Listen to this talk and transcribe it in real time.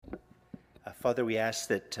Father, we ask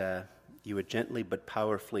that you would gently but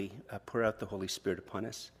powerfully pour out the Holy Spirit upon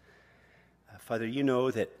us. Father, you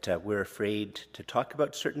know that we're afraid to talk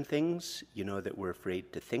about certain things. You know that we're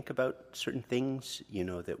afraid to think about certain things. You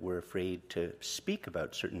know that we're afraid to speak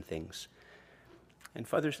about certain things. And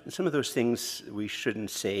Father, some of those things we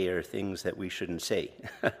shouldn't say are things that we shouldn't say.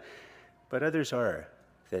 But others are,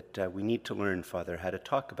 that we need to learn, Father, how to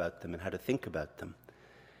talk about them and how to think about them.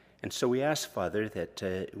 And so we ask, Father,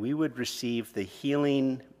 that we would receive the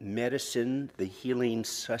healing medicine, the healing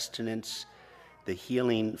sustenance, the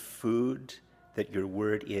healing food that your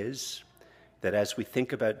word is, that as we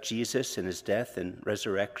think about Jesus and his death and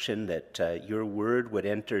resurrection, that your word would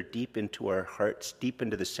enter deep into our hearts, deep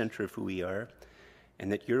into the center of who we are,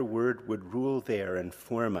 and that your word would rule there and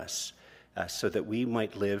form us so that we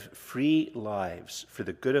might live free lives for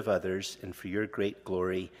the good of others and for your great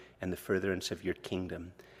glory and the furtherance of your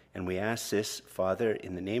kingdom. And we ask this, Father,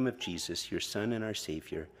 in the name of Jesus, your Son and our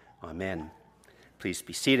Savior. Amen. Please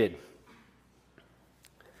be seated.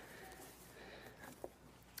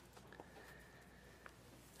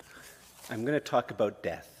 I'm going to talk about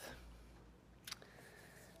death.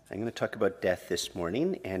 I'm going to talk about death this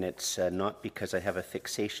morning, and it's not because I have a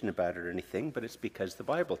fixation about it or anything, but it's because the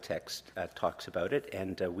Bible text talks about it,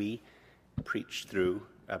 and we preach through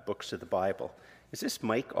books of the Bible. Is this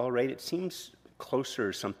mic all right? It seems closer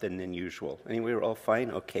or something than usual. Anyway, we're all fine?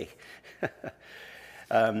 Okay.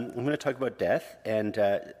 I'm going to talk about death,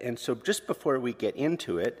 and so just before we get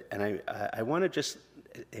into it, and I want to just,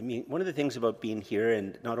 one of the things about being here,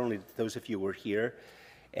 and not only those of you who are here,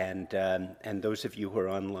 and those of you who are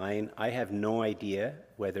online, I have no idea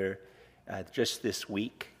whether just this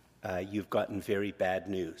week you've gotten very bad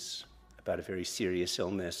news about a very serious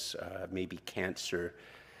illness, maybe cancer.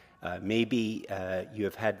 Maybe you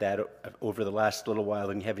have had that over the last little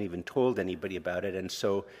while and you haven't even told anybody about it. And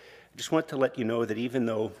so I just want to let you know that even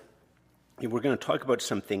though we're going to talk about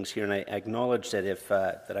some things here, and I acknowledge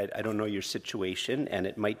that I don't know your situation, and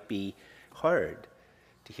it might be hard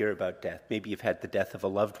to hear about death. Maybe you've had the death of a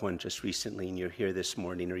loved one just recently and you're here this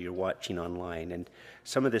morning or you're watching online, and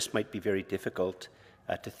some of this might be very difficult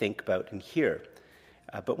to think about and hear.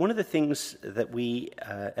 But one of the things that we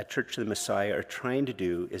at Church of the Messiah are trying to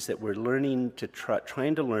do is that we're learning to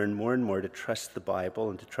trying to learn more and more to trust the Bible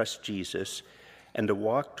and to trust Jesus and to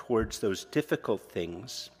walk towards those difficult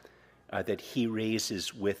things that he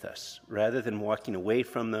raises with us, rather than walking away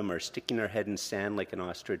from them or sticking our head in sand like an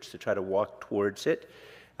ostrich, to try to walk towards it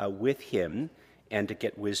with him and to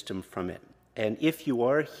get wisdom from it. And if you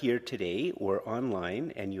are here today or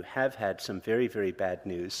online and you have had some very, very bad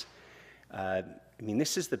news,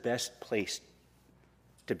 this is the best place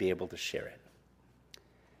to be able to share it.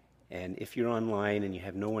 And if you're online and you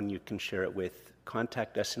have no one you can share it with,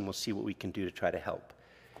 contact us and we'll see what we can do to try to help.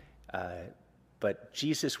 But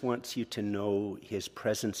Jesus wants you to know his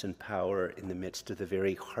presence and power in the midst of the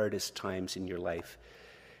very hardest times in your life.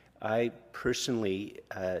 I personally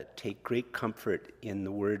take great comfort in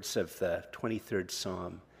the words of the 23rd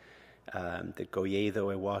Psalm, that go, yea, though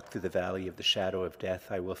I walk through the valley of the shadow of death,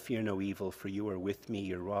 I will fear no evil, for you are with me,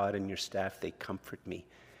 your rod and your staff, they comfort me.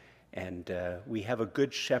 And we have a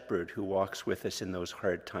good shepherd who walks with us in those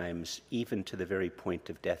hard times, even to the very point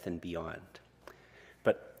of death and beyond.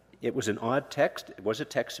 But it was an odd text. It was a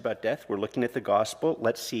text about death. We're looking at the gospel.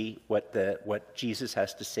 Let's see what Jesus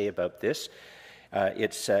has to say about this.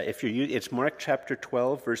 It's Mark chapter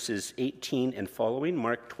 12, verses 18 and following.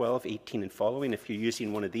 Mark 12, 18 and following. If you're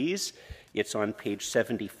using one of these, it's on page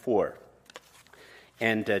 74.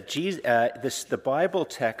 And the Bible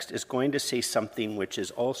text is going to say something which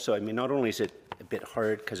is also, not only is it a bit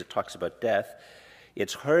hard because it talks about death,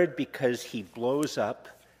 it's hard because he blows up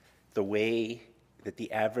the way that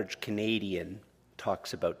the average Canadian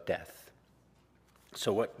talks about death.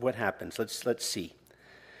 So what happens? Let's see.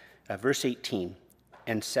 Verse 18,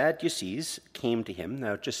 and Sadducees came to him.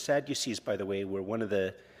 Now, just Sadducees, by the way, were one of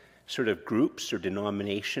the sort of groups or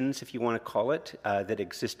denominations, if you want to call it, that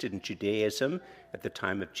existed in Judaism at the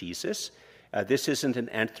time of Jesus. This isn't an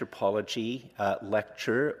anthropology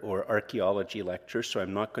lecture or archaeology lecture, so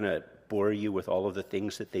I'm not going to bore you with all of the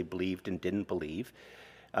things that they believed and didn't believe.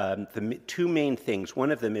 The two main things,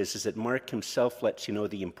 one of them is that Mark himself lets you know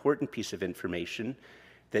the important piece of information,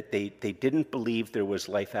 that they didn't believe there was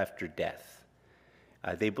life after death.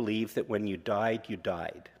 They believed that when you died, you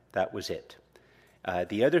died. That was it.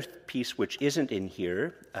 The other piece which isn't in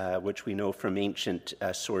here, which we know from ancient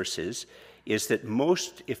sources, is that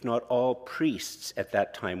most, if not all, priests at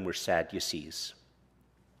that time were Sadducees.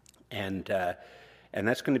 And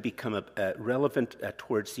that's going to become relevant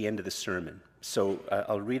towards the end of the sermon. So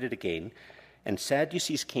I'll read it again. And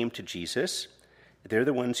Sadducees came to Jesus. They're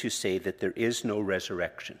the ones who say that there is no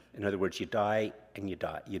resurrection. In other words, you die and you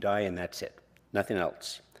die. You die and that's it. Nothing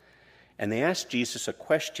else. And they asked Jesus a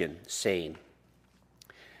question, saying,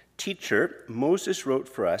 "Teacher, Moses wrote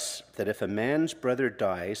for us that if a man's brother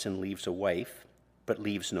dies and leaves a wife, but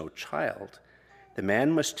leaves no child, the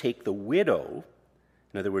man must take the widow,"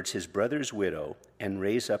 in other words, his brother's widow, "and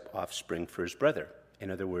raise up offspring for his brother."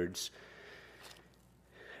 In other words,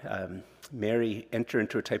 enter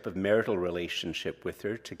into a type of marital relationship with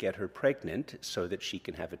her to get her pregnant so that she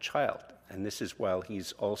can have a child. And this is while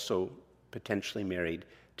he's also potentially married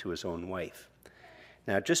to his own wife.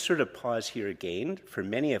 Now, just sort of pause here again. For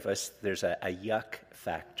many of us, there's a yuck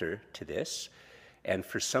factor to this. And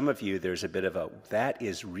for some of you, there's a bit of that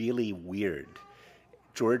is really weird.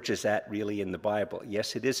 George, is that really in the Bible?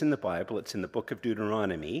 Yes, it is in the Bible. It's in the book of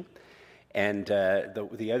Deuteronomy. And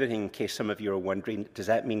the other thing, in case some of you are wondering, does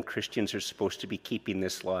that mean Christians are supposed to be keeping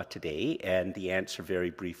this law today? And the answer very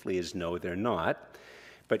briefly is no, they're not.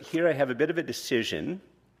 But here I have a bit of a decision.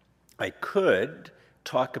 I could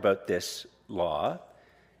talk about this law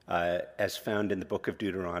as found in the book of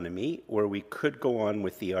Deuteronomy, or we could go on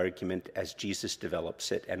with the argument as Jesus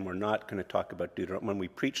develops it, and we're not going to talk about Deuteronomy. When we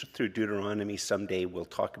preach through Deuteronomy someday, we'll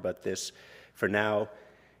talk about this. For now,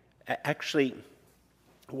 actually,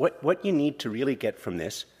 what you need to really get from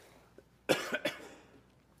this,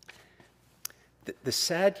 the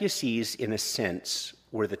Sadducees, in a sense,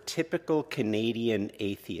 were the typical Canadian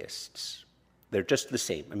atheists. They're just the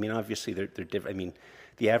same. I mean, obviously, they're different. I mean,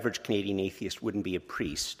 the average Canadian atheist wouldn't be a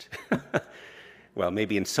priest. Well,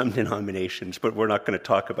 maybe in some denominations, but we're not going to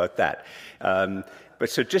talk about that. But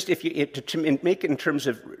so just to make it in terms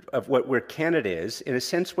of where Canada is, in a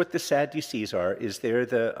sense what the Sadducees are is they're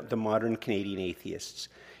the modern Canadian atheists.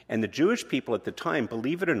 And the Jewish people at the time,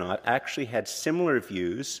 believe it or not, actually had similar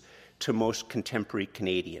views to most contemporary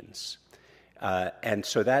Canadians. And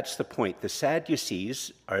so that's the point. The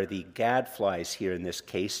Sadducees are the gadflies here in this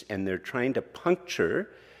case, and they're trying to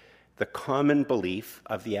puncture the common belief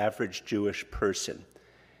of the average Jewish person.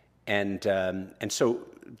 And so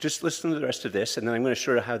just listen to the rest of this, and then I'm going to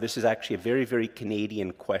show you how this is actually a very, very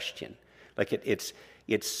Canadian question. Like it's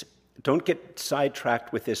don't get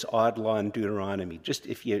sidetracked with this odd law in Deuteronomy. Just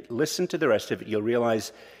if you listen to the rest of it, you'll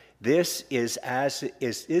realize this is as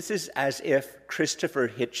if Christopher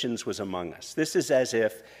Hitchens was among us. This is as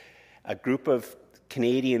if a group of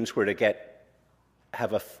Canadians were to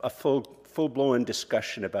have a full-blown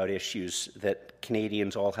discussion about issues that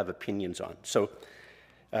Canadians all have opinions on. So,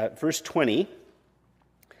 verse 20,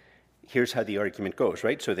 here's how the argument goes,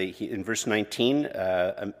 right? So in verse 19,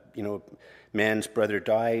 man's brother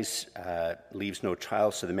dies, leaves no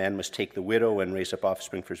child, so the man must take the widow and raise up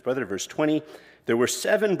offspring for his brother. Verse 20, there were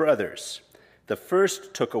 7 brothers. The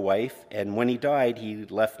first took a wife, and when he died, he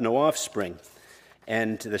left no offspring.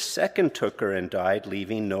 And the second took her and died,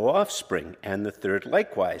 leaving no offspring. And the third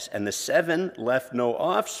likewise. And the 7 left no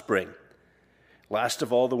offspring. Last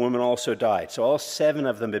of all, the woman also died. So all 7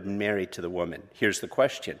 of them had been married to the woman. Here's the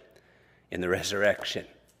question. In the resurrection,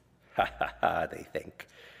 they think,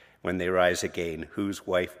 when they rise again, whose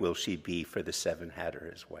wife will she be? For the 7 had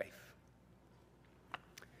her as wife.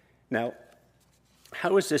 Now,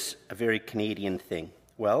 how is this a very Canadian thing?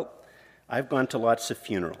 Well, I've gone to lots of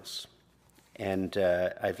funerals. And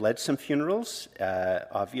I've led some funerals,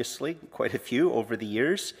 obviously, quite a few over the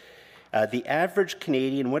years. The average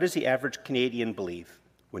Canadian, what does the average Canadian believe?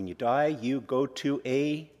 When you die, you go to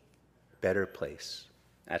a better place.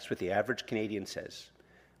 That's what the average Canadian says.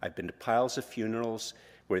 I've been to piles of funerals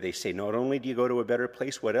where they say, not only do you go to a better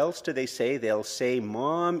place, what else do they say? They'll say,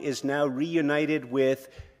 Mom is now reunited with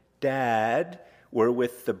Dad, or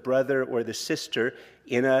with the brother or the sister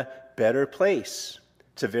in a better place.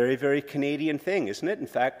 It's a very, very Canadian thing, isn't it? In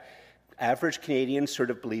fact, average Canadians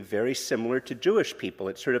sort of believe very similar to Jewish people.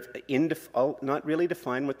 It's sort of not really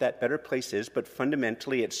defined what that better place is, but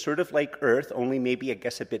fundamentally it's sort of like Earth, only maybe, I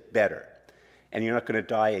guess, a bit better. And you're not going to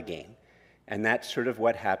die again. And that's sort of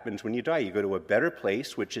what happens when you die. You go to a better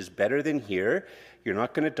place, which is better than here. You're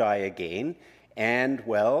not going to die again. And,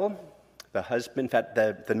 well, the husband, in fact,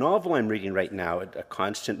 the novel I'm reading right now, a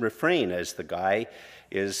constant refrain, as the guy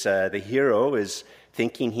is, the hero is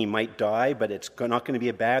thinking he might die, but it's not going to be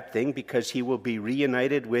a bad thing because he will be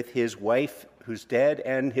reunited with his wife who's dead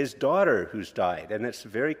and his daughter who's died. And it's a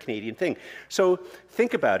very Canadian thing. So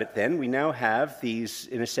think about it then. We now have these,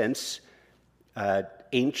 in a sense,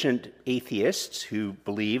 ancient atheists who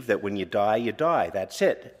believe that when you die, you die. That's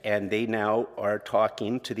it. And they now are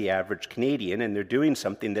talking to the average Canadian, and they're doing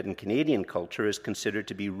something that in Canadian culture is considered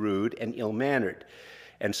to be rude and ill-mannered.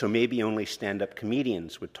 And so maybe only stand-up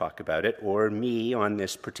comedians would talk about it, or me on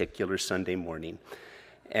this particular Sunday morning.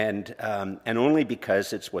 And only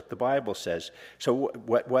because it's what the Bible says. So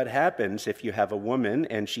what happens if you have a woman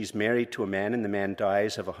and she's married to a man and the man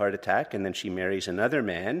dies of a heart attack, and then she marries another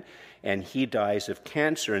man and he dies of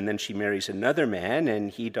cancer, and then she marries another man and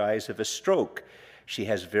he dies of a stroke? She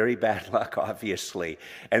has very bad luck, obviously.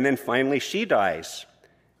 And then finally she dies.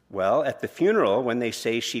 Well, at the funeral, when they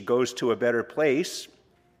say she goes to a better place,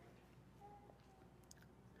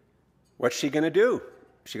 what's she going to do?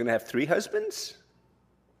 Is she going to have 3 husbands?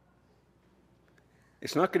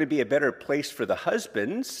 It's not going to be a better place for the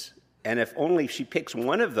husbands, and if only she picks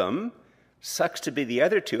one of them, sucks to be the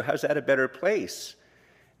other 2, how's that a better place?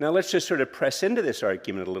 Now let's just sort of press into this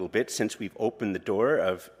argument a little bit, since we've opened the door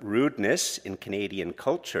of rudeness in Canadian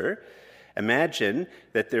culture. Imagine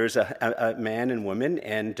that there's a man and woman,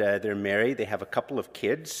 and they're married, they have a couple of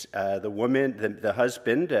kids. The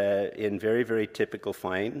husband, in very, very typical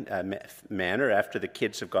fine manner, after the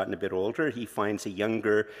kids have gotten a bit older, he finds a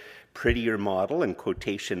younger, prettier model, in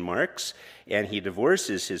quotation marks, and he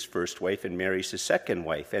divorces his first wife and marries his second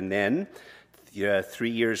wife. And then 3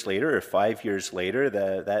 years later or 5 years later,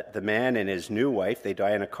 the man and his new wife, they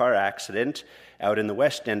die in a car accident out in the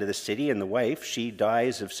west end of the city, and the wife, she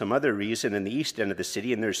dies of some other reason in the east end of the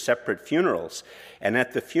city, and there's separate funerals. And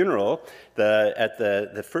at the funeral, at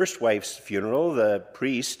the first wife's funeral, the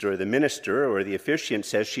priest or the minister or the officiant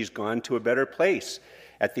says she's gone to a better place.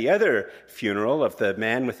 At the other funeral of the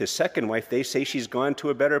man with his second wife, they say she's gone to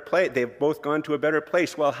a better place. They've both gone to a better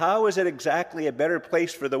place. Well, how is it exactly a better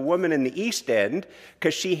place for the woman in the East End?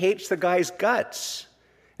 Because she hates the guy's guts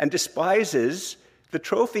and despises the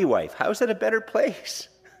trophy wife. How is that a better place?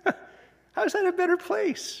 How is that a better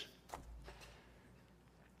place?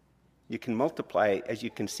 You can multiply, as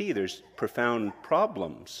you can see, there's profound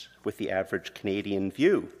problems with the average Canadian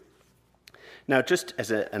view. Now, just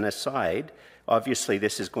as an aside, obviously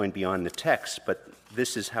this is going beyond the text, but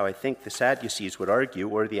this is how I think the Sadducees would argue,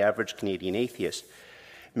 or the average Canadian atheist.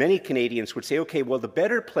 Many Canadians would say, okay, well, the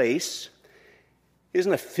better place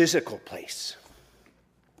isn't a physical place.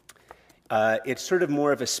 It's sort of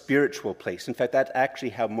more of a spiritual place. In fact, that's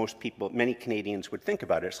actually how many Canadians would think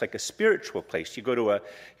about it. It's like a spiritual place. You go to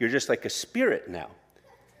you're just like a spirit now.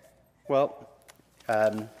 Well,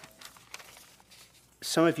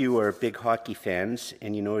 some of you are big hockey fans,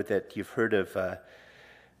 and you know that you've heard of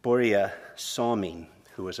Borje Salming,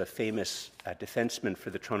 who was a famous defenseman for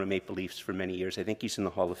the Toronto Maple Leafs for many years. I think he's in the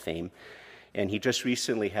Hall of Fame. And he just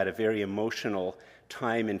recently had a very emotional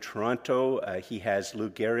time in Toronto. He has Lou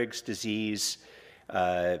Gehrig's disease,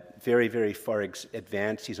 very, very far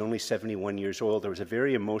advanced. He's only 71 years old. There was a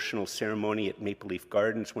very emotional ceremony at Maple Leaf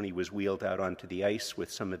Gardens when he was wheeled out onto the ice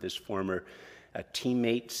with some of his former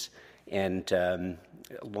teammates, and a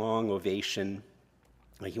long ovation.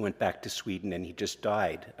 He went back to Sweden, and he just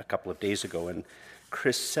died a couple of days ago. And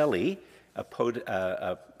Chris Selly,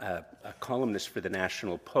 a columnist for the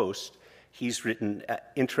National Post, he's written,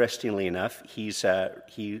 interestingly enough,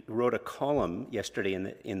 he wrote a column yesterday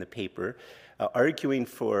in the paper arguing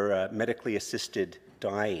for medically assisted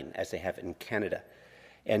dying, as they have it in Canada.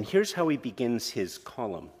 And here's how he begins his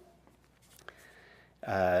column.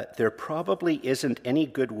 There probably isn't any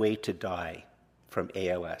good way to die from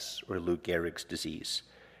ALS or Lou Gehrig's disease,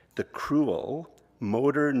 the cruel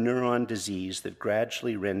motor neuron disease that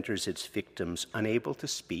gradually renders its victims unable to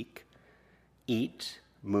speak, eat,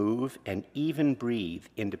 move, and even breathe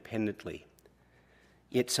independently.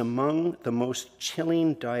 It's among the most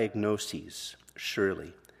chilling diagnoses,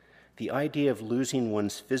 surely. The idea of losing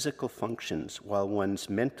one's physical functions while one's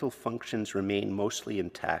mental functions remain mostly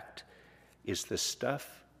intact is the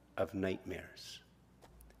stuff of nightmares.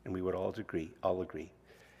 And we would all agree.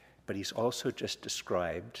 But he's also just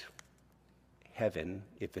described heaven,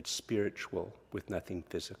 if it's spiritual, with nothing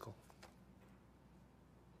physical.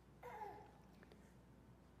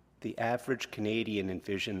 The average Canadian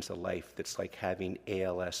envisions a life that's like having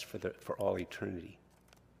ALS for all eternity.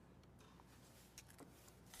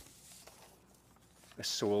 A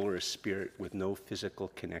soul or a spirit with no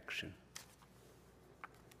physical connection.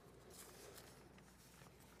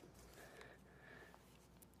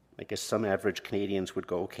 I guess some average Canadians would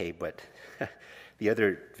go, okay, but the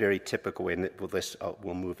other very typical way, and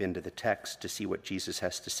we'll move into the text to see what Jesus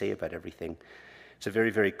has to say about everything. It's a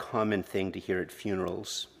very, very common thing to hear at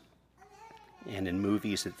funerals and in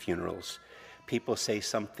movies at funerals. People say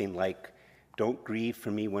something like, don't grieve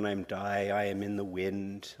for me when I die. I am in the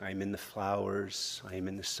wind. I am in the flowers. I am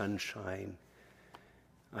in the sunshine.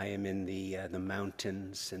 I am in the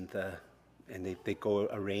mountains. And they go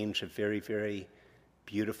a range of very, very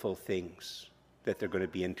beautiful things that they're going to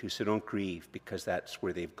be into, so don't grieve because that's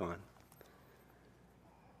where they've gone.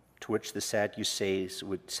 To which the Sadducees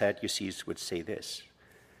would say this,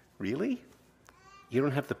 really? You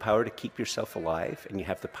don't have the power to keep yourself alive and you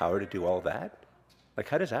have the power to do all that? Like,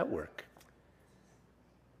 how does that work?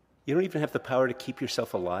 You don't even have the power to keep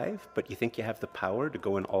yourself alive, but you think you have the power to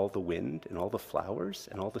go in all the wind and all the flowers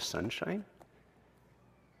and all the sunshine?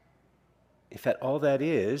 In fact, all that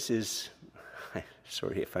is,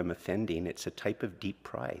 sorry if I'm offending, it's a type of deep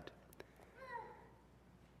pride,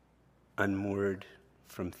 unmoored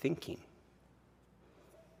from thinking.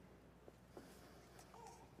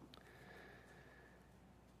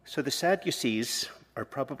 So the Sadducees are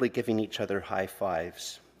probably giving each other high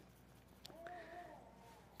fives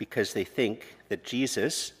because they think that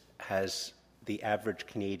Jesus has the average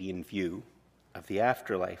Canadian view of the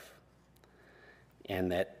afterlife,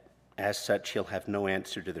 and that as such he'll have no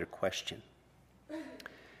answer to their question.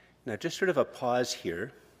 Now, just sort of a pause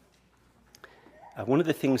here. One of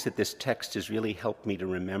the things that this text has really helped me to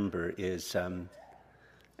remember is, and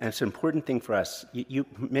it's an important thing for us,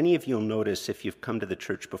 many of you will notice if you've come to the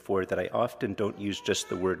church before that I often don't use just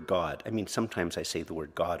the word God. I mean, sometimes I say the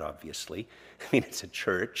word God, obviously. I mean, it's a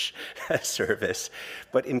church service.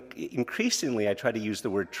 But increasingly, I try to use the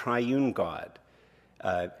word triune God.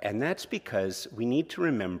 And that's because we need to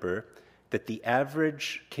remember that the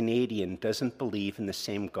average Canadian doesn't believe in the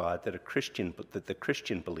same God that the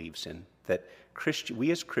Christian believes in. That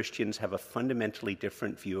we as Christians have a fundamentally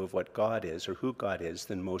different view of what God is or who God is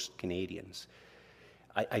than most Canadians.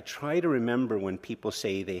 I try to remember when people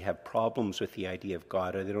say they have problems with the idea of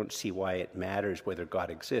God or they don't see why it matters whether God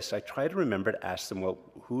exists. I try to remember to ask them, well,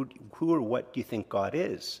 who or what do you think God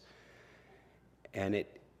is? And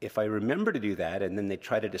if I remember to do that and then they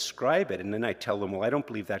try to describe it and then I tell them, well, I don't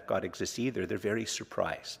believe that God exists either, they're very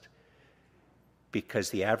surprised. Because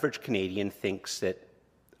the average Canadian thinks that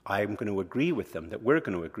I'm going to agree with them, that we're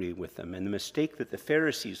going to agree with them. And the mistake that the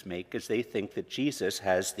Pharisees make is they think that Jesus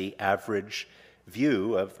has the average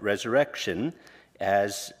view of resurrection he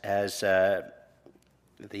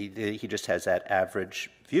just has that average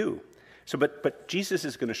view. So, but Jesus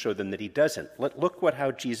is going to show them that he doesn't. Look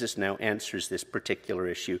how Jesus now answers this particular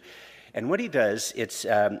issue. And what he does,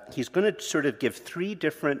 he's going to sort of give three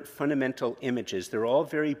different fundamental images. They're all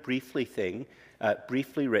very briefly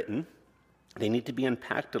written. They need to be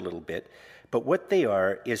unpacked a little bit. But what they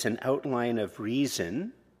are is an outline of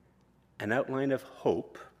reason, an outline of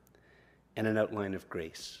hope, and an outline of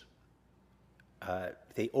grace.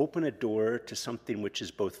 They open a door to something which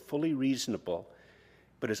is both fully reasonable,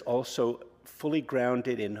 but is also fully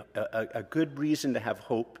grounded in a good reason to have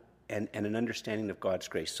hope and an understanding of God's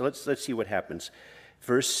grace. So let's see what happens.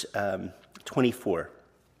 Verse 24.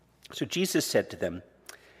 So Jesus said to them,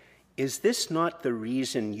 "Is this not the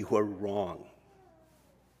reason you are wrong?"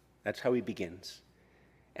 That's how he begins.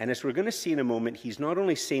 And as we're going to see in a moment, he's not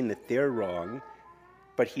only saying that they're wrong,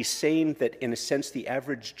 but he's saying that, in a sense, the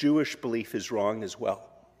average Jewish belief is wrong as well.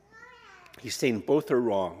 He's saying both are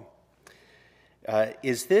wrong.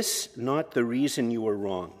 Is this not the reason you are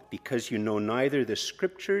wrong? Because you know neither the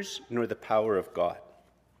Scriptures nor the power of God.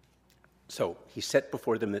 So he set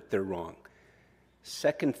before them that they're wrong.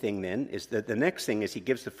 Second thing then is that the next thing is he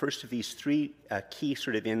gives the first of these three key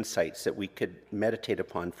sort of insights that we could meditate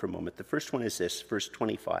upon for a moment. The first one is this, verse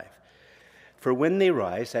 25. For when they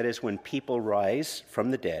rise, that is when people rise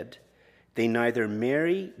from the dead, they neither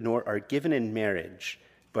marry nor are given in marriage,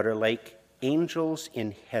 but are like angels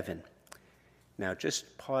in heaven. Now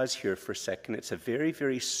just pause here for a second. It's a very,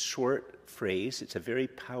 very short phrase. It's a very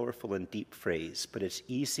powerful and deep phrase, but it's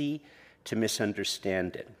easy to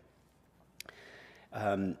misunderstand it.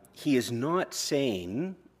 He is not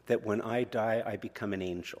saying that when I die, I become an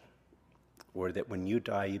angel, or that when you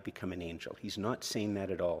die, you become an angel. He's not saying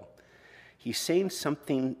that at all. He's saying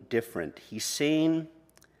something different. He's saying,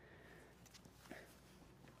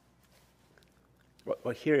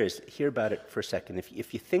 well, hear about it for a second.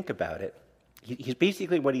 If you think about it, he's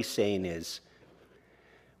basically what he's saying is,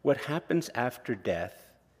 what happens after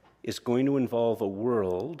death is going to involve a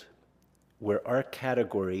world where our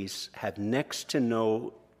categories have next to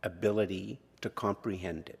no ability to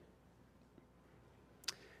comprehend it.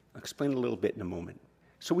 I'll explain a little bit in a moment.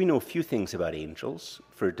 So we know a few things about angels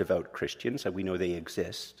for devout Christians. We know they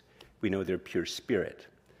exist. We know they're pure spirit.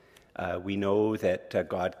 We know that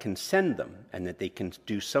God can send them and that they can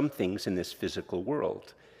do some things in this physical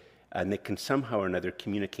world and they can somehow or another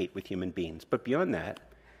communicate with human beings. But beyond that,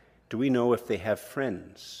 do we know if they have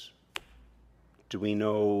friends? Do we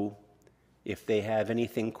know if they have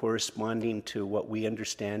anything corresponding to what we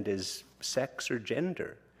understand as sex or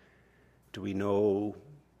gender? Do we know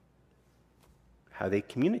how they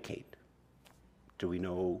communicate? Do we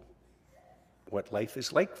know what life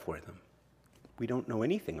is like for them? We don't know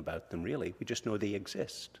anything about them, really. We just know they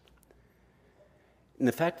exist. And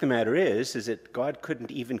the fact of the matter is that God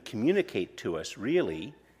couldn't even communicate to us,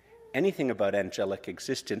 really, anything about angelic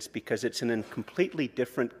existence because it's in a completely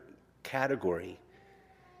different category.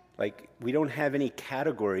 Like, we don't have any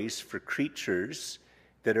categories for creatures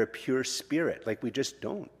that are pure spirit. Like, we just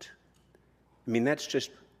don't. I mean, that's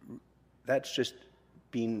just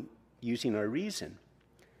using our reason.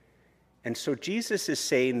 And so Jesus is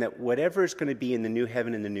saying that whatever is going to be in the new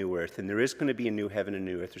heaven and the new earth, and there is going to be a new heaven and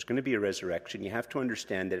new earth, there's going to be a resurrection, you have to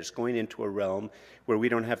understand that it's going into a realm where we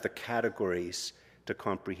don't have the categories to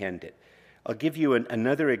comprehend it. I'll give you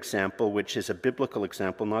another example, which is a biblical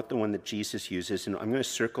example, not the one that Jesus uses, and I'm going to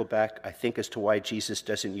circle back, I think, as to why Jesus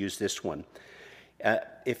doesn't use this one. I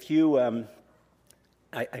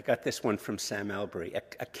got this one from Sam Albury.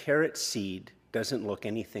 A carrot seed doesn't look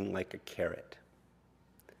anything like a carrot.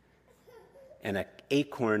 And an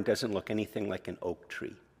acorn doesn't look anything like an oak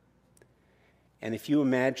tree. And if you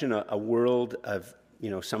imagine a world of,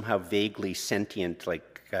 somehow vaguely sentient,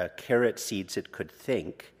 like carrot seeds that could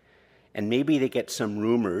think, and maybe they get some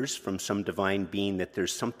rumors from some divine being that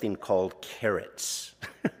there's something called carrots.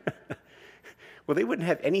 Well, they wouldn't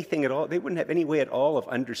have anything at all. They wouldn't have any way at all of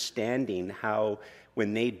understanding how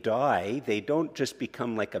when they die, they don't just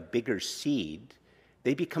become like a bigger seed.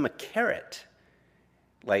 They become a carrot.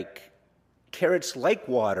 Like, carrots like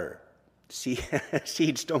water.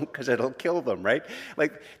 Seeds don't, because it'll kill them, right?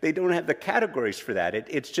 Like, they don't have the categories for that.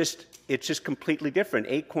 It's just completely different.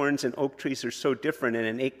 Acorns and oak trees are so different, and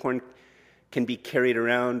an acorn can be carried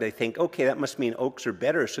around. I think, okay, that must mean oaks are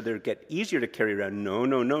better, so they get easier to carry around.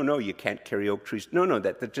 No, you can't carry oak trees. No,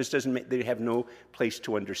 that just doesn't make, they have no place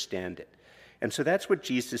to understand it. And so that's what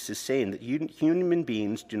Jesus is saying, that human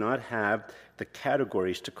beings do not have the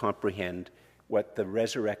categories to comprehend what the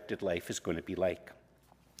resurrected life is going to be like.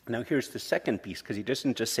 Now here's the second piece, because he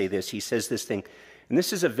doesn't just say this, he says this thing, and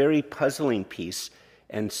this is a very puzzling piece,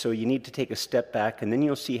 and so you need to take a step back, and then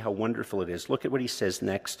you'll see how wonderful it is. Look at what he says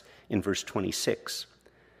next in verse 26.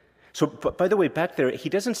 So, by the way, back there, he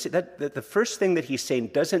doesn't say that the first thing that he's saying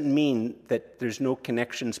doesn't mean that there's no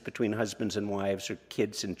connections between husbands and wives or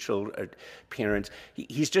kids and children or parents.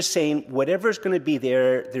 He's just saying whatever's going to be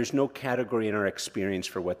there, there's no category in our experience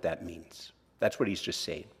for what that means. That's what he's just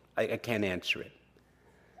saying. I can't answer it.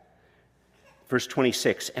 Verse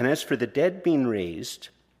 26, and as for the dead being raised,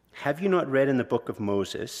 have you not read in the book of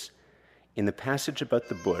Moses, in the passage about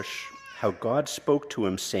the bush, how God spoke to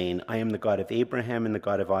him, saying, I am the God of Abraham and the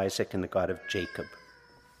God of Isaac and the God of Jacob.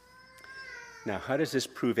 Now, how does this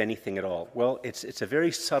prove anything at all? Well, it's a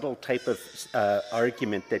very subtle type of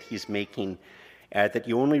argument that he's making that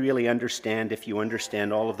you only really understand if you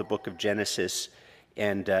understand all of the book of Genesis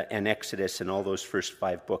and Exodus and all those first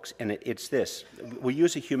 5 books. And it's this. We'll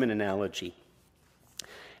use a human analogy.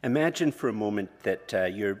 Imagine for a moment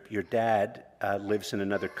that your dad lives in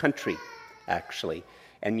another country, actually,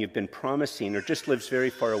 and you've been promising, or just lives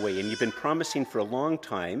very far away, and you've been promising for a long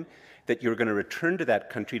time that you're going to return to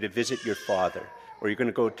that country to visit your father, or you're going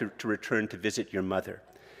to go to return to visit your mother.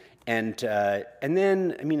 And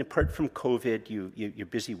then, I mean, apart from COVID, you're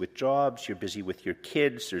busy with jobs, you're busy with your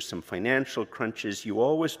kids, there's some financial crunches. You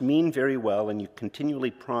always mean very well, and you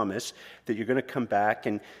continually promise that you're going to come back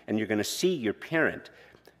and you're going to see your parent.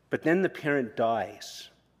 But then the parent dies.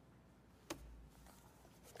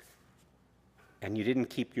 And you didn't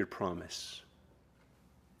keep your promise.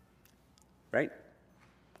 Right?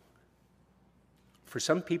 For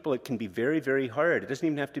some people, it can be very, very hard. It doesn't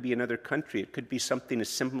even have to be another country. It could be something as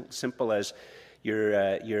simple as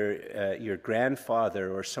your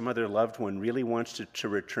grandfather or some other loved one really wants to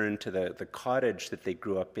return to the cottage that they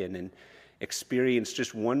grew up in and experience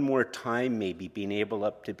just one more time, maybe being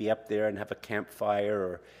able to be up there and have a campfire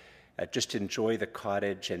or just enjoy the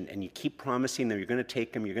cottage, and you keep promising them you're going to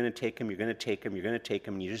take them, you're going to take them, you're going to take them, you're going to take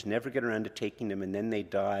them, and you just never get around to taking them, and then they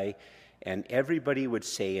die, and everybody would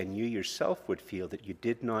say, and you yourself would feel, that you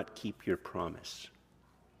did not keep your promise.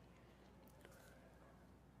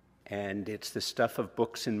 And it's the stuff of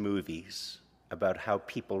books and movies about how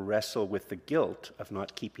people wrestle with the guilt of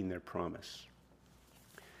not keeping their promise.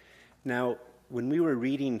 Now, when we were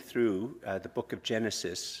reading through the book of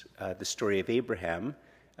Genesis, the story of Abraham,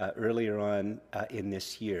 earlier on in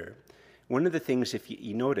this year, one of the things, if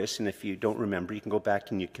you notice, and if you don't remember, you can go back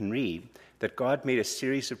and you can read, that God made a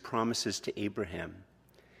series of promises to Abraham.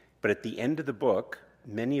 But at the end of the book,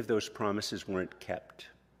 many of those promises weren't kept.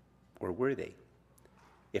 Or were they?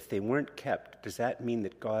 If they weren't kept, does that mean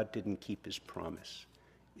that God didn't keep his promise?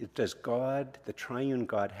 Does God, the triune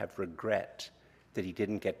God, have regret that he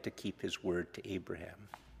didn't get to keep his word to Abraham?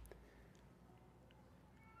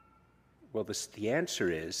 Well, the answer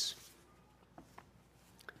is,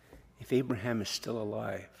 if Abraham is still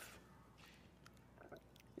alive,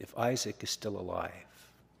 if Isaac is still alive,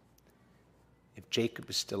 if Jacob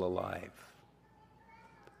is still alive,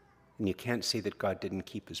 and you can't say that God didn't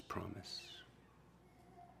keep his promise.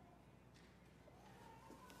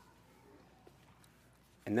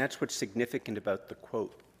 And that's what's significant about the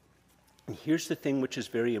quote. And here's the thing which is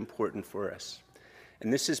very important for us.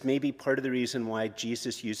 And this is maybe part of the reason why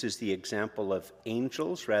Jesus uses the example of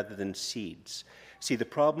angels rather than seeds. See, the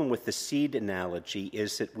problem with the seed analogy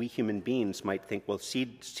is that we human beings might think, well,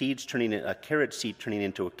 a carrot seed turning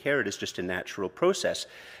into a carrot is just a natural process.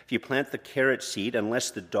 If you plant the carrot seed,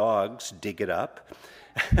 unless the dogs dig it up,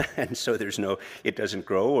 and so it doesn't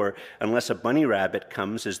grow, or unless a bunny rabbit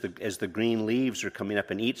comes as the green leaves are coming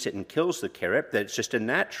up and eats it and kills the carrot, that it's just a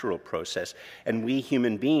natural process. And we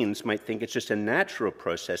human beings might think it's just a natural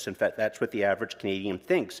process. In fact, that's what the average Canadian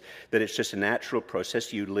thinks, that it's just a natural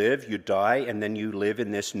process. You live, you die, and then you live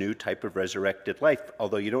in this new type of resurrected life,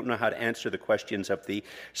 although you don't know how to answer the questions of the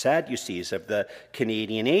Sadducees, of the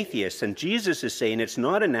Canadian atheists. And Jesus is saying it's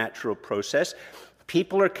not a natural process.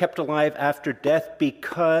 People are kept alive after death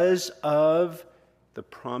because of the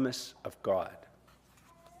promise of God.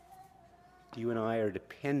 You and I are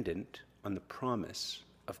dependent on the promise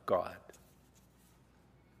of God.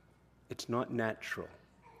 It's not natural.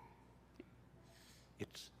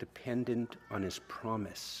 It's dependent on his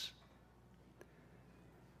promise.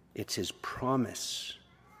 It's his promise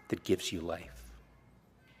that gives you life.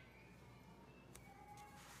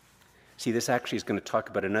 See, this actually is going to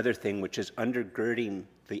talk about another thing which is undergirding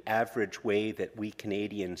the average way that we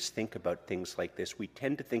Canadians think about things like this. We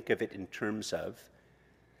tend to think of it in terms of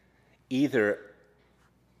either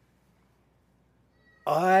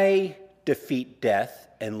I defeat death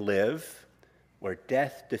and live, or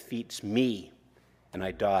death defeats me and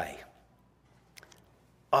I die.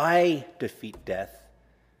 I defeat death,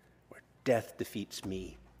 or death defeats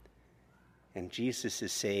me. And Jesus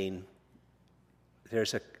is saying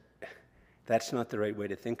that's not the right way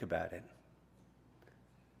to think about it.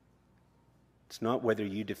 It's not whether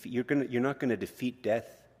you defeat, you're not going to defeat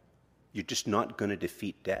death. You're just not going to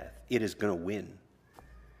defeat death. It is going to win.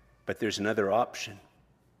 But there's another option.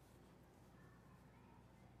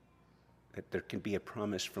 That there can be a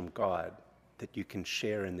promise from God that you can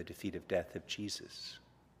share in the defeat of death of Jesus.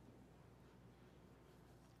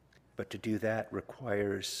 But to do that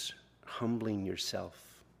requires humbling yourself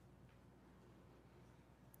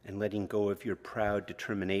and letting go of your proud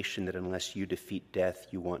determination that unless you defeat death,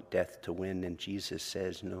 you want death to win. And Jesus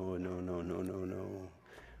says, no.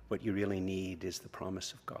 What you really need is the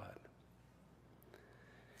promise of God.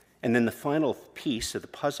 And then the final piece of the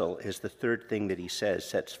puzzle is the third thing that he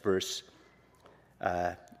says. That's verse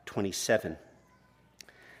 27.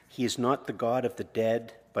 He is not the God of the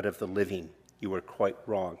dead, but of the living. You are quite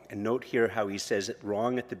wrong. And note here how he says it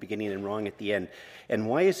wrong at the beginning and wrong at the end. And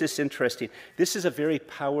why is this interesting? This is a very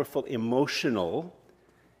powerful emotional,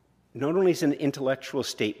 not only is it an intellectual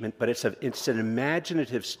statement, but it's an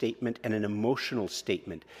imaginative statement and an emotional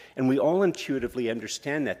statement. And we all intuitively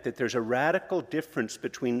understand that there's a radical difference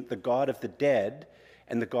between the God of the dead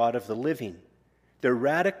and the God of the living. They're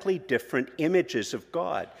radically different images of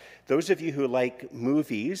God. Those of you who like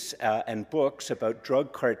movies and books about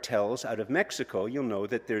drug cartels out of Mexico, you'll know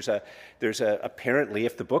that there's apparently,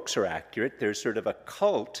 if the books are accurate, there's sort of a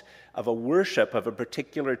cult of a worship of a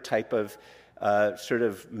particular type of sort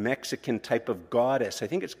of Mexican type of goddess. I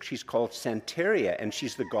think she's called Santeria, and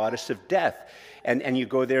she's the goddess of death. And you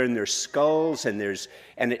go there, and there's skulls, and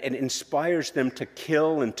it inspires them to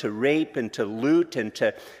kill and to rape and to loot and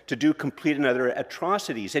to do complete and other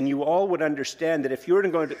atrocities. And you all would understand that if you were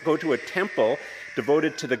to go to a temple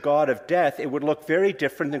devoted to the god of death, it would look very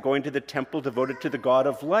different than going to the temple devoted to the god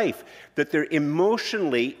of life. That they're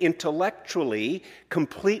emotionally, intellectually,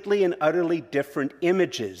 completely and utterly different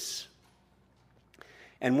images.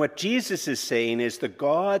 And what Jesus is saying is the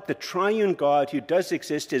God, the triune God who does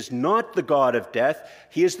exist, is not the God of death.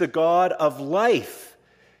 He is the God of life.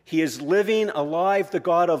 He is living, alive, the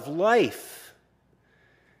God of life.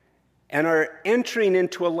 And our entering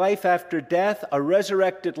into a life after death, a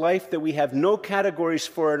resurrected life that we have no categories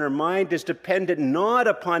for in our mind, is dependent not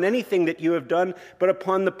upon anything that you have done, but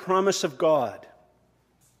upon the promise of God.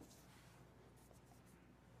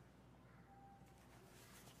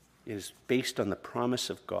 Is based on the promise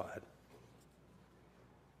of God.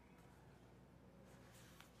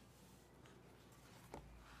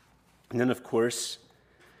 And then, of course,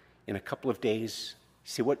 in a couple of days,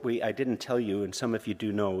 See, I didn't tell you, and some of you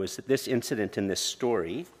do know, is that this incident in this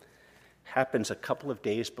story happens a couple of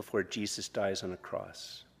days before Jesus dies on a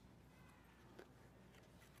cross.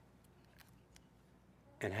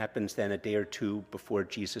 And happens then a day or two before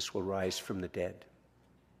Jesus will rise from the dead.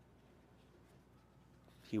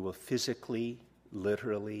 He will physically,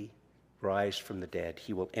 literally rise from the dead.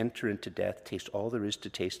 He will enter into death, taste all there is to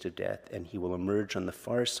taste of death, and he will emerge on the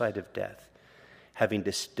far side of death, having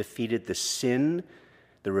defeated the sin,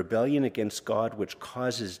 the rebellion against God which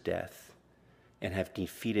causes death, and have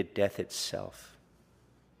defeated death itself.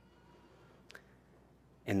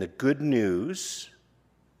 And the good news,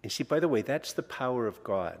 and see, by the way, that's the power of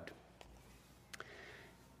God.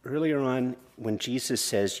 Earlier on, when Jesus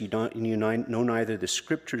says you know neither the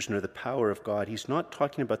scriptures nor the power of God, he's not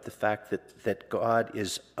talking about the fact that God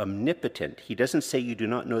is omnipotent. He doesn't say you do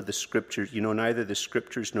not know the scriptures, you know neither the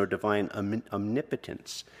scriptures nor divine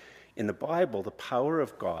omnipotence. In the Bible, the power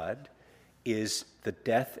of God is the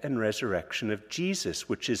death and resurrection of Jesus,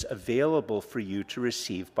 which is available for you to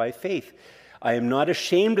receive by faith. I am not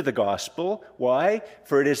ashamed of the gospel. Why?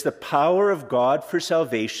 For it is the power of God for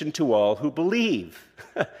salvation to all who believe.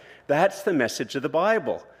 That's the message of the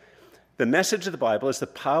Bible. The message of the Bible is the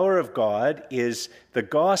power of God is the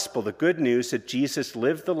gospel, the good news that Jesus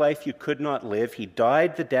lived the life you could not live. He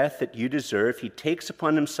died the death that you deserve. He takes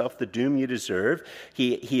upon himself the doom you deserve.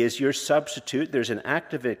 He is your substitute. There's an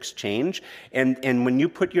act of exchange. And when you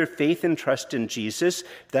put your faith and trust in Jesus,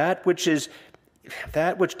 that which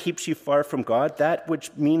keeps you far from God, that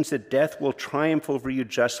which means that death will triumph over you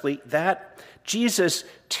justly, that Jesus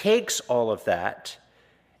takes all of that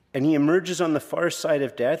and he emerges on the far side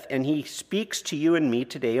of death, and he speaks to you and me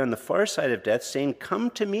today on the far side of death, saying, "Come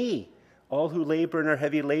to me, all who labor and are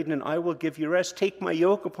heavy laden, and I will give you rest. Take my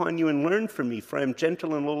yoke upon you and learn from me, for I am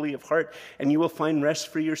gentle and lowly of heart, and you will find rest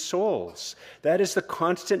for your souls." That is the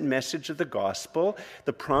constant message of the gospel,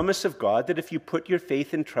 the promise of God that if you put your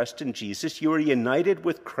faith and trust in Jesus, you are united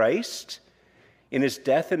with Christ in his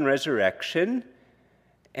death and resurrection,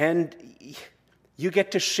 and you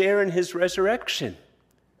get to share in his resurrection.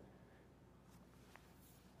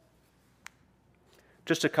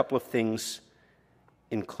 Just a couple of things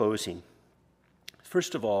in closing.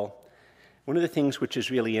 First of all, one of the things which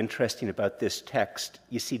is really interesting about this text,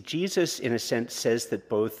 you see, Jesus, in a sense, says that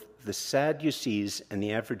both the Sadducees and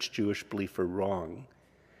the average Jewish belief are wrong,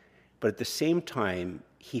 but at the same time,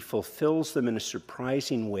 he fulfills them in a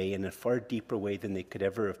surprising way, in a far deeper way than they could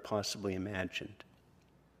ever have possibly imagined.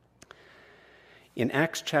 In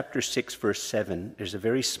Acts chapter 6, verse 7, there's a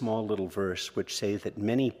very small little verse which says that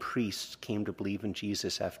many priests came to believe in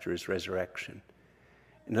Jesus after his resurrection.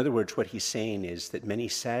 In other words, what he's saying is that many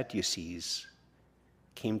Sadducees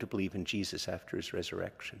came to believe in Jesus after his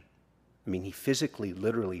resurrection. I mean, he physically,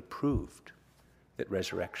 literally proved that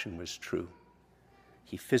resurrection was true.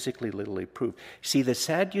 He physically, literally proved. See, the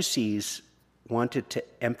Sadducees wanted to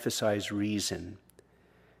emphasize reason,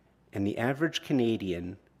 and the average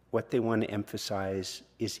Canadian, what they want to emphasize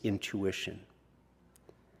is intuition.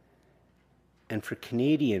 And for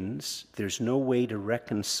Canadians, there's no way to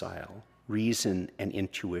reconcile reason and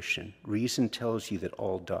intuition. Reason tells you that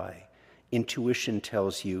all die. Intuition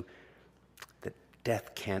tells you that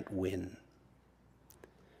death can't win.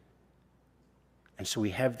 And so we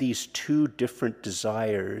have these two different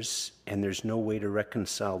desires, and there's no way to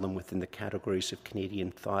reconcile them within the categories of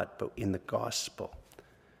Canadian thought, but in the gospel,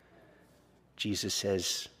 Jesus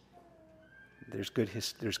says, there's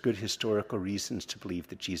good historical reasons to believe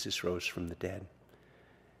that Jesus rose from the dead.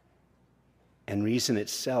 And reason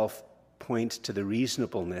itself points to the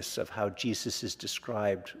reasonableness of how Jesus has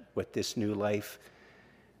described what this new life,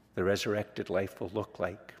 the resurrected life, will look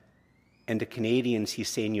like. And to Canadians, he's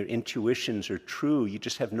saying your intuitions are true. You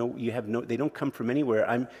just they don't come from anywhere.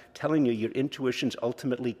 I'm telling you, your intuitions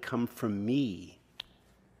ultimately come from me.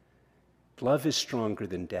 Love is stronger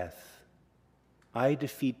than death. I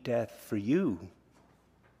defeat death for you.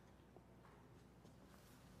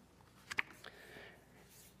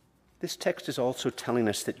 This text is also telling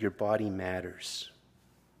us that your body matters.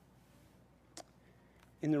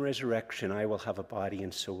 In the resurrection, I will have a body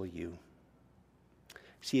and so will you.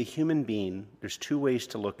 See, a human being, there's two ways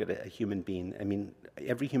to look at a human being. I mean,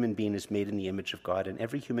 every human being is made in the image of God, and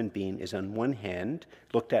every human being is on one hand,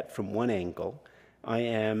 looked at from one angle, I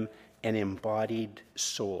am an embodied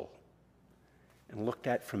soul. And looked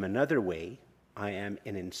at from another way, I am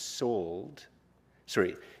an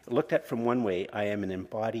looked at from one way, I am an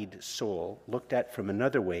embodied soul. Looked at from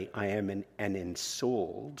another way, I am an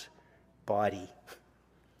ensouled body.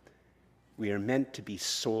 We are meant to be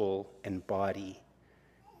soul and body,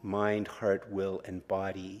 mind, heart, will, and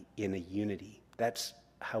body in a unity. That's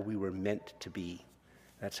how we were meant to be.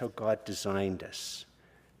 That's how God designed us,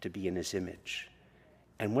 to be in his image.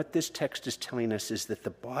 And what this text is telling us is that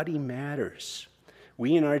the body matters.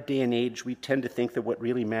 We in our day and age, we tend to think that what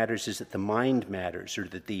really matters is that the mind matters, or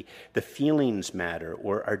that the feelings matter,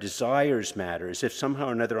 or our desires matter, as if somehow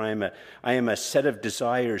or another I am a set of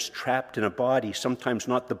desires trapped in a body, sometimes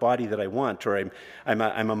not the body that I want, or I'm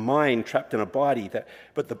a mind trapped in a body.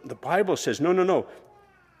 But the Bible says, no.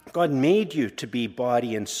 God made you to be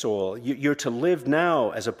body and soul. You're to live now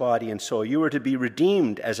as a body and soul. You are to be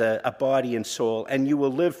redeemed as a body and soul, and you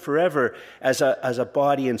will live forever as a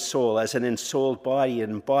body and soul, as an ensouled body, an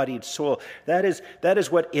embodied soul. That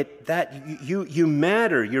is what you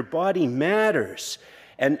matter. Your body matters,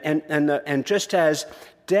 and just as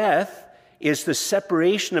death is the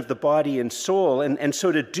separation of the body and soul. And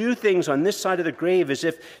so to do things on this side of the grave as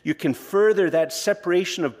if you can further that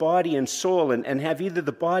separation of body and soul and have either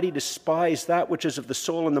the body despise that which is of the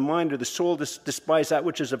soul and the mind, or the soul despise that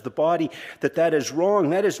which is of the body, that is wrong.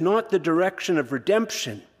 That is not the direction of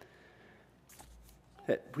redemption.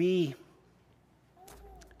 That we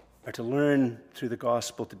are to learn through the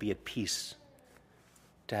gospel to be at peace,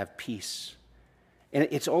 to have peace. And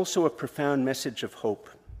it's also a profound message of hope.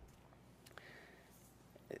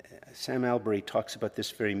 Sam Albury talks about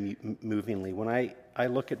this very movingly. When I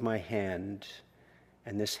look at my hand,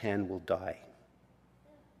 and this hand will die.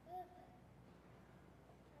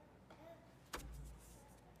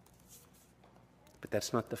 But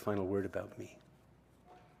that's not the final word about me.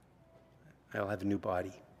 I'll have a new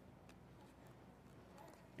body.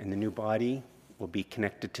 And the new body will be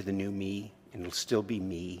connected to the new me, and it'll still be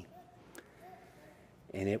me.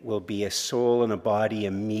 And it will be a soul and a body,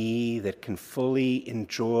 a me that can fully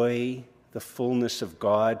enjoy the fullness of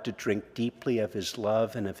God, to drink deeply of his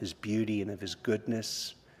love and of his beauty and of his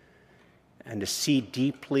goodness, and to see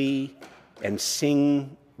deeply and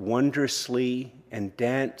sing wondrously and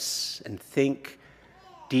dance and think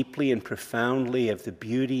deeply and profoundly of the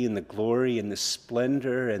beauty and the glory and the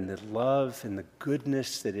splendor and the love and the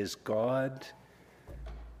goodness that is God.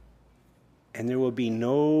 And there will be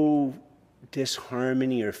no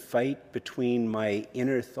disharmony or fight between my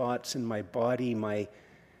inner thoughts and my body. My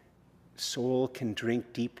soul can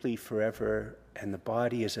drink deeply forever, and the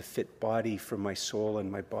body is a fit body for my soul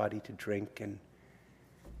and my body to drink, and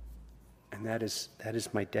that is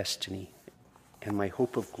my destiny, and my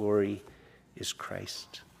hope of glory is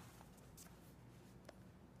Christ.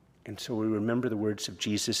 And so we remember the words of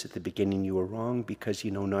Jesus at the beginning: you are wrong because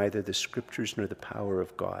you know neither the scriptures nor the power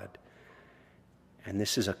of God. And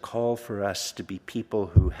this is a call for us to be people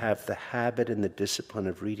who have the habit and the discipline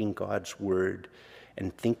of reading God's word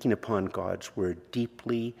and thinking upon God's word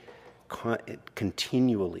deeply,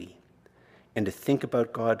 continually, and to think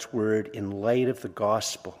about God's word in light of the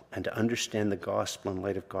gospel, and to understand the gospel in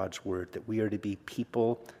light of God's word, that we are to be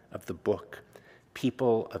people of the book,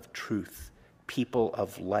 people of truth, people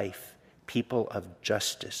of life, people of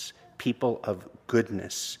justice, people of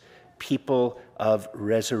goodness, people of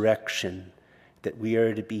resurrection, that we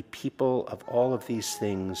are to be people of all of these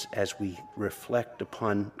things as we reflect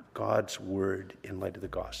upon God's word in light of the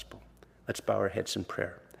gospel. Let's bow our heads in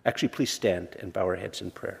prayer. Actually, please stand and bow our heads in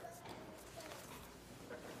prayer.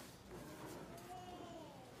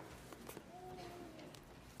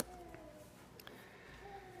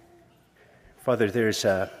 Father, there's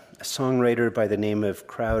a songwriter by the name of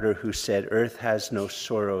Crowder who said, "Earth has no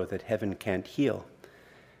sorrow that heaven can't heal."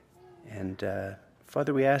 And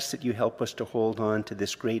Father, we ask that you help us to hold on to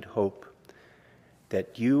this great hope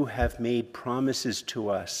that you have made promises to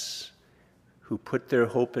us who put their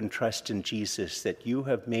hope and trust in Jesus, that you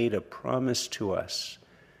have made a promise to us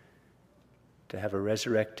to have a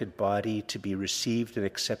resurrected body, to be received and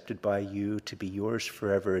accepted by you, to be yours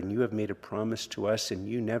forever. And you have made a promise to us, and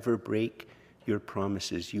you never break your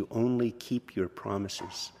promises. You only keep your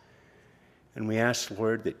promises. And we ask,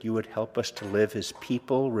 Lord, that you would help us to live as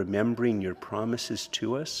people, remembering your promises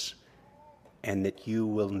to us, and that you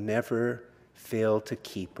will never fail to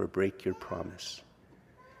keep or break your promise.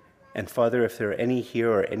 And Father, if there are any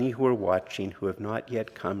here or any who are watching who have not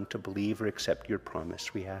yet come to believe or accept your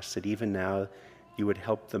promise, we ask that even now you would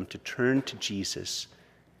help them to turn to Jesus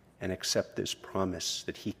and accept this promise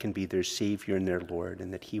that he can be their Savior and their Lord,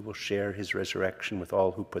 and that he will share his resurrection with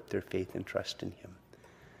all who put their faith and trust in him.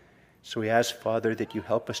 So we ask, Father, that you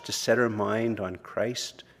help us to set our mind on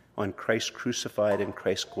Christ crucified and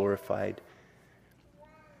Christ glorified,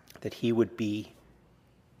 that he would be,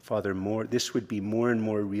 Father, this would be more and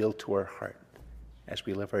more real to our heart as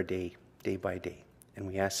we live our day by day. And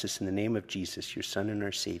we ask this in the name of Jesus, your Son and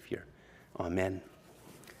our Savior. Amen.